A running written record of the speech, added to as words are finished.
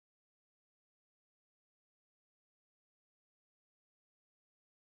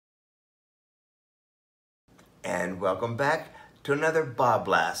and welcome back to another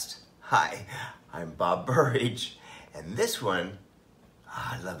BobBlast. Hi, I'm Bob Burridge, and this one,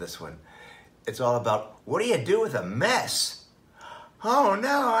 I love this one. It's all about what do you do with a mess? Oh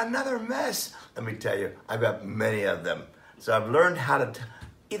no, another mess. Let me tell you, I've got many of them. So I've learned how to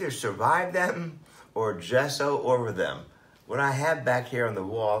either survive them or gesso over them. What I have back here on the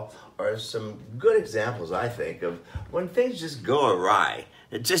wall are some good examples, I think, of when things just go awry.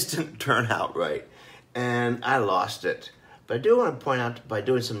 It just didn't turn out right, and I lost it. But I do want to point out, by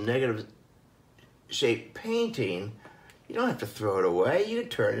doing some negative shape painting, you don't have to throw it away. You can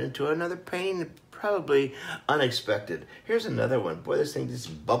turn it into another painting, probably unexpected. Here's another one. Boy, this thing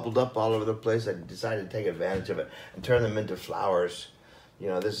just bubbled up all over the place. I decided to take advantage of it and turn them into flowers. You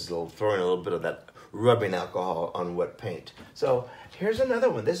know, this is throwing a little bit of that rubbing alcohol on wet paint. So here's another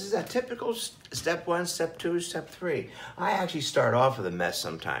one. This is a typical step 1, step 2, step 3. I actually start off with a mess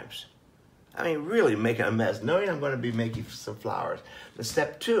sometimes. I mean, really making a mess, knowing I'm going to be making some flowers. The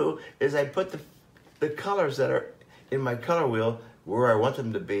step 2 is I put the colors that are in my color wheel where I want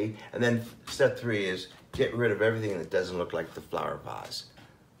them to be, and then step 3 is get rid of everything that doesn't look like the flower vase.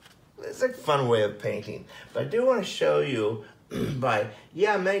 It's a fun way of painting, but I do want to show you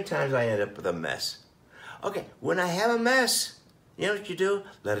many times I end up with a mess. Okay, when I have a mess, you know what you do?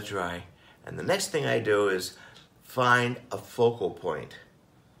 Let it dry. And the next thing I do is find a focal point.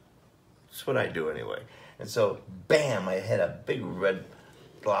 That's what I do anyway. And so, bam, I hit a big red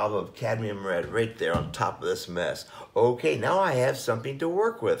blob of cadmium red right there on top of this mess. Okay, now I have something to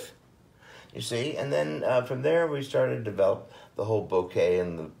work with. You see? And then from there we started to develop the whole bouquet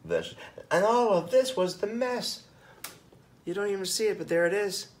and the vegetables. And all of this was the mess. You don't even see it, but there it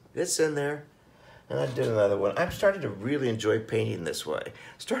is. It's in there. And I did another one. I'm starting to really enjoy painting this way.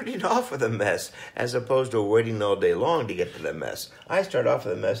 Starting off with a mess, as opposed to waiting all day long to get to the mess. I start off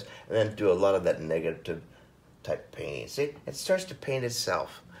with a mess and then do a lot of that negative type painting. See, it starts to paint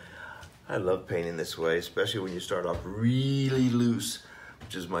itself. I love painting this way, especially when you start off really loose,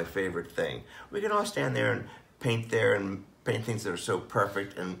 which is my favorite thing. We can all stand there and paint things that are so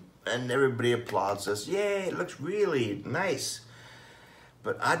perfect, and everybody applauds us. Yay, it looks really nice.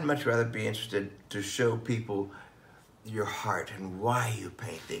 But I'd much rather be interested to show people your heart and why you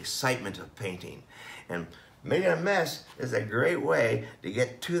paint, the excitement of painting. And making a mess is a great way to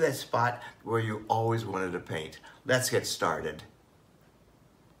get to that spot where you always wanted to paint. Let's get started.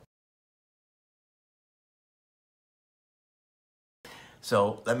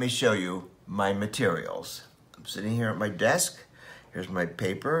 So let me show you my materials. I'm sitting here at my desk. Here's my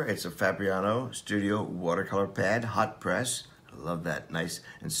paper. It's a Fabriano Studio watercolor pad, hot press. I love that, nice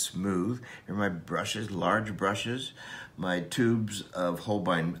and smooth. Here are my brushes, large brushes. My tubes of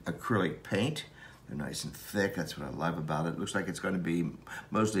Holbein acrylic paint. They're nice and thick, that's what I love about it. Looks like it's going to be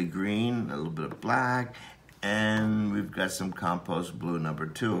mostly green, a little bit of black, and we've got some compost blue number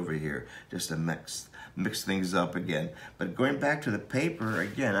 2 over here, just to mix things up again. But going back to the paper,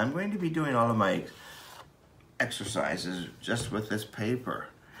 again, I'm going to be doing all of my exercises just with this paper,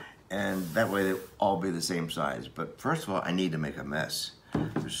 and that way they'll all be the same size. But first of all, I need to make a mess.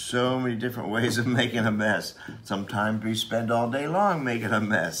 There's so many different ways of making a mess. Sometimes we spend all day long making a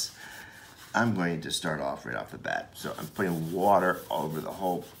mess. I'm going to start off right off the bat. So I'm putting water all over the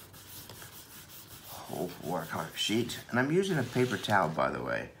whole watercolor sheet, and I'm using a paper towel, by the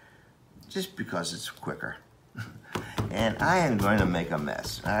way, just because it's quicker. And I am going to make a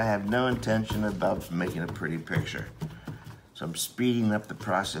mess. I have no intention about making a pretty picture. So I'm speeding up the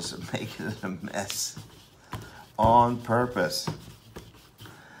process of making it a mess on purpose.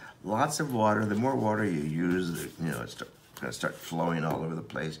 Lots of water. The more water you use, it's going to start flowing all over the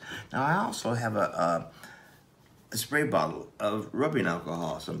place. Now I also have a spray bottle of rubbing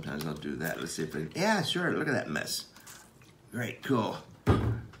alcohol. Sometimes I'll do that. Let's see if yeah, sure, look at that mess. Great, cool.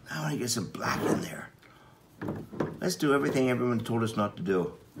 Now I want to get some black in there. Let's do everything everyone told us not to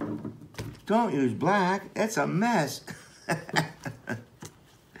do. Don't use black, it's a mess.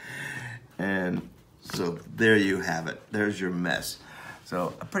 And so there you have it. There's your mess.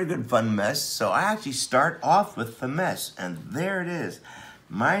 So a pretty good fun mess. So I actually start off with the mess, and there it is.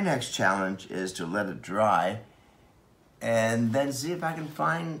 My next challenge is to let it dry and then see if I can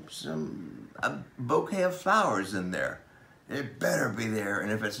find a bouquet of flowers in there. It better be there,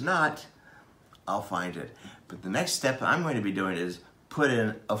 and if it's not, I'll find it. But the next step I'm going to be doing is put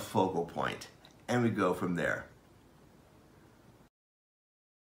in a focal point, and we go from there.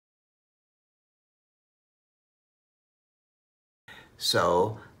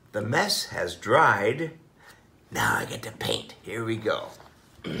 So the mess has dried. Now I get to paint. Here we go.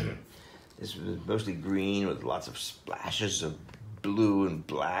 This was mostly green with lots of splashes of blue and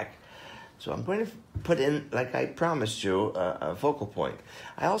black. So I'm going to put in, like I promised you, a focal point.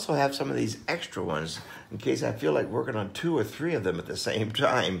 I also have some of these extra ones in case I feel like working on 2 or 3 of them at the same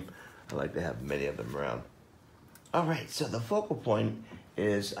time. I like to have many of them around. All right, so the focal point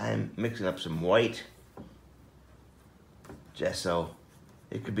is I'm mixing up some white, gesso,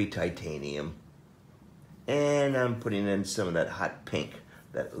 it could be titanium, and I'm putting in some of that hot pink,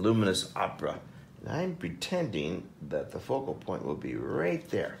 that luminous opera. And I'm pretending that the focal point will be right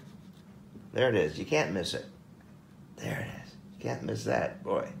there. There it is, you can't miss it. There it is, you can't miss that,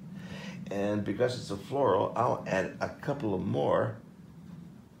 boy. And because it's a floral, I'll add a couple of more,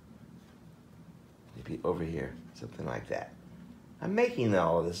 maybe over here, something like that. I'm making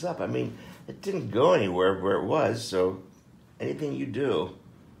all of this up. I mean, it didn't go anywhere where it was, so anything you do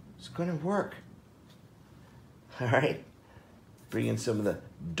is gonna work. All right, bring in some of the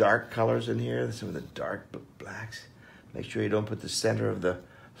dark colors in here, some of the dark blacks. Make sure you don't put the center of the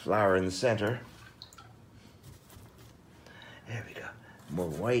flower in the center. There we go. More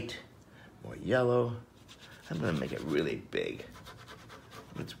white, more yellow. I'm gonna make it really big.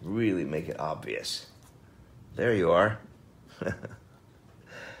 Let's really make it obvious. There you are.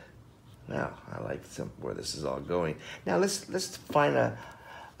 Now, I like where this is all going. Now let's find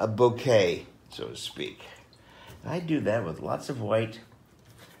a bouquet, so to speak. I do that with lots of white.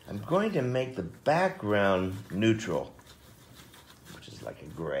 I'm going to make the background neutral, which is like a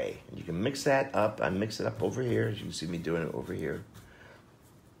gray. And you can mix that up. I mix it up over here, as you can see me doing it over here.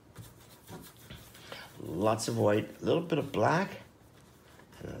 Lots of white, a little bit of black,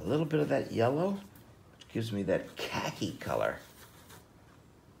 and a little bit of that yellow, which gives me that khaki color.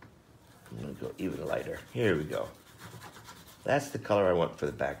 I'm gonna go even lighter. Here we go. That's the color I want for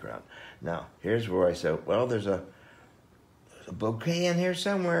the background. Now, here's where I said, well, there's a bouquet in here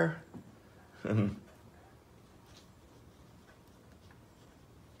somewhere.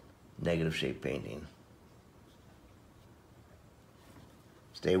 Negative shape painting.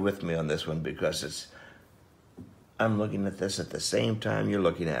 Stay with me on this one because I'm looking at this at the same time you're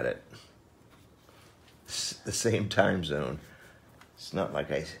looking at it. It's the same time zone. It's not like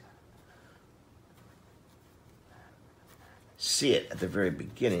I see it at the very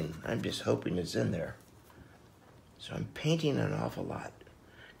beginning. I'm just hoping it's in there. So I'm painting an awful lot.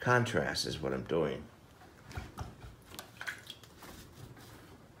 Contrast is what I'm doing.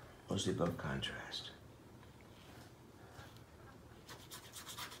 Mostly about contrast.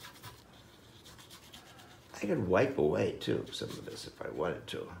 I could wipe away too some of this if I wanted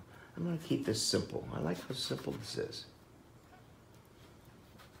to. I'm gonna keep this simple. I like how simple this is.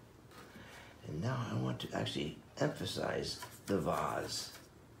 And now I want to actually emphasize the vase.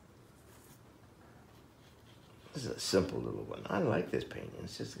 This is a simple little one. I like this painting.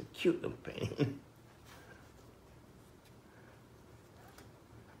 It's just a cute little painting.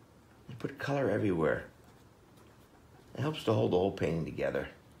 You put color everywhere. It helps to hold the whole painting together.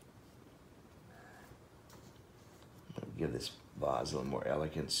 I'll give this vase a little more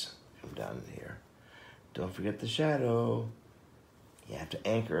elegance. Come down in here. Don't forget the shadow. You have to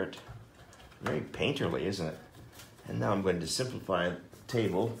anchor it. Very painterly, isn't it? And now I'm going to simplify the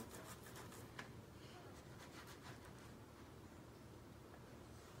table.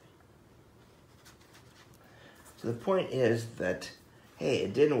 So the point is that, hey,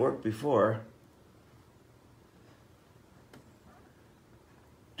 it didn't work before.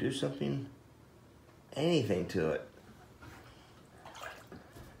 Do something, anything to it.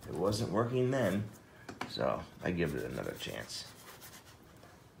 It wasn't working then, so I give it another chance.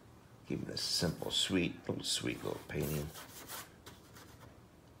 Keep this simple, sweet little painting.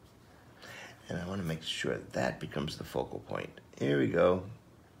 And I want to make sure that that becomes the focal point. Here we go.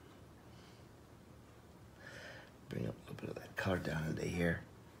 Bring up a little bit of that color down into here.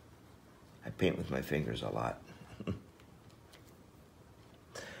 I paint with my fingers a lot.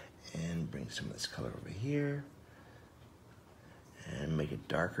 And bring some of this color over here. And make it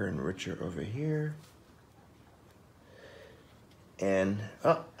darker and richer over here. And,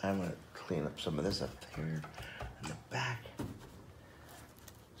 oh, I'm going to clean up some of this up here in the back.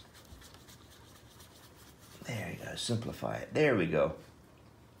 There you go, simplify it. There we go.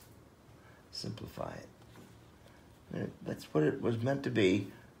 Simplify it. That's what it was meant to be.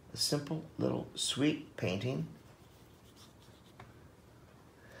 A simple little sweet painting.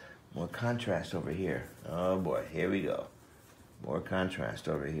 More contrast over here. Oh boy, here we go. More contrast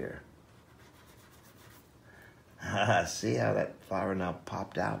over here. See how that flower now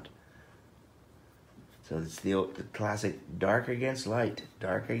popped out? So it's the classic dark against light,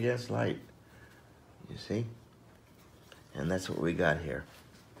 dark against light. You see? And that's what we got here.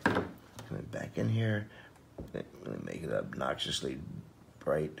 Coming back in here, really make it obnoxiously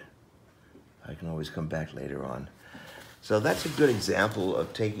bright. I can always come back later on. So that's a good example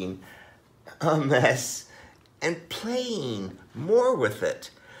of taking a mess and playing more with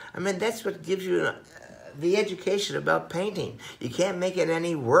it. I mean, that's what gives you the education about painting. You can't make it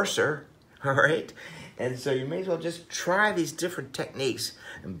any worser, all right? And so you may as well just try these different techniques.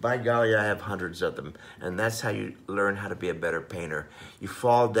 And by golly, I have hundreds of them. And that's how you learn how to be a better painter. You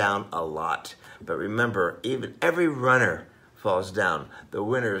fall down a lot. But remember, even every runner falls down. The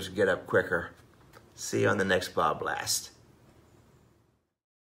winners get up quicker. See you on the next BobBlast.